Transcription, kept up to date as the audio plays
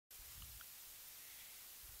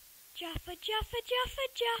Jaffa, Jaffa, Jaffa,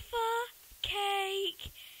 Jaffa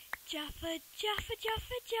cake. Jaffa, Jaffa,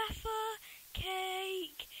 Jaffa, Jaffa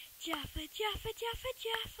cake. Jaffa, Jaffa, Jaffa,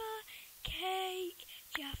 Jaffa cake.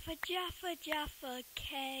 Jaffa, Jaffa, Jaffa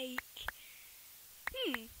cake.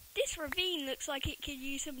 This ravine looks like it could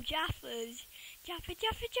use some Jaffas. Jaffa,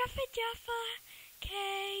 Jaffa, Jaffa, Jaffa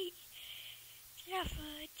cake.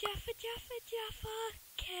 Jaffa, Jaffa, Jaffa, Jaffa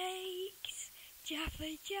cakes.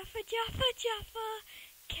 Jaffa, Jaffa, Jaffa, Jaffa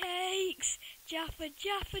cakes. Jaffa,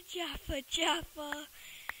 Jaffa, Jaffa, Jaffa.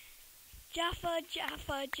 Jaffa,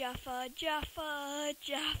 Jaffa, Jaffa, Jaffa,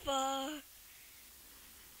 Jaffa.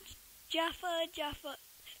 Jaffa, Jaffa.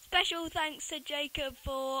 Special thanks to Jacob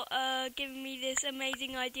for giving me this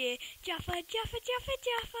amazing idea. Jaffa, Jaffa, Jaffa,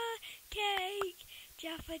 Jaffa cake.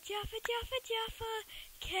 Jaffa, Jaffa, Jaffa, Jaffa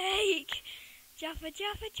cake. Jaffa,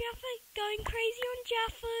 Jaffa, Jaffa, going crazy on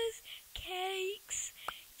Jaffas cakes.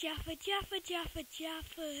 Jaffa, Jaffa, Jaffa,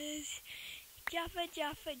 Jaffas. Jaffa,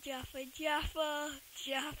 Jaffa, Jaffa, Jaffa,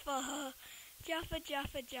 Jaffa. Jaffa,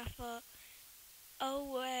 Jaffa, Jaffa.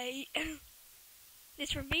 Oh wait.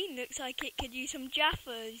 This ravine looks like it could use some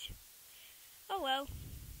Jaffas. Oh well.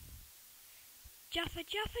 Jaffa,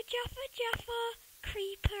 Jaffa, Jaffa, Jaffa,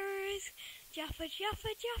 creepers. Jaffa, Jaffa,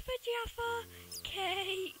 Jaffa, Jaffa,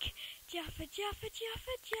 cake. Jaffa, Jaffa,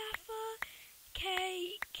 Jaffa, Jaffa,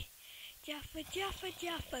 cake. Jaffa, Jaffa,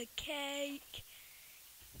 Jaffa, cake.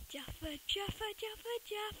 Jaffa, Jaffa, Jaffa,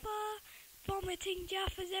 Jaffa, vomiting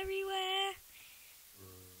Jaffas everywhere.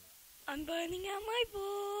 I'm burning out my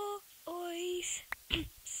voice,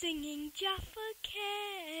 singing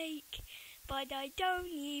Jaffa-Cake, but I don't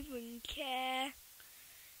even care.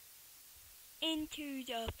 Into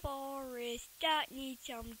the forest that needs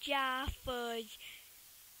some Jaffas.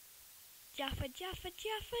 Jaffa, Jaffa,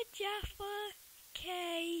 Jaffa, Jaffa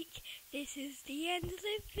cake. This is the end of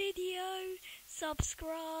the video.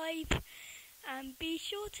 Subscribe and be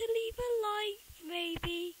sure to leave a like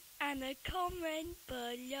maybe and a comment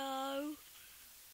below.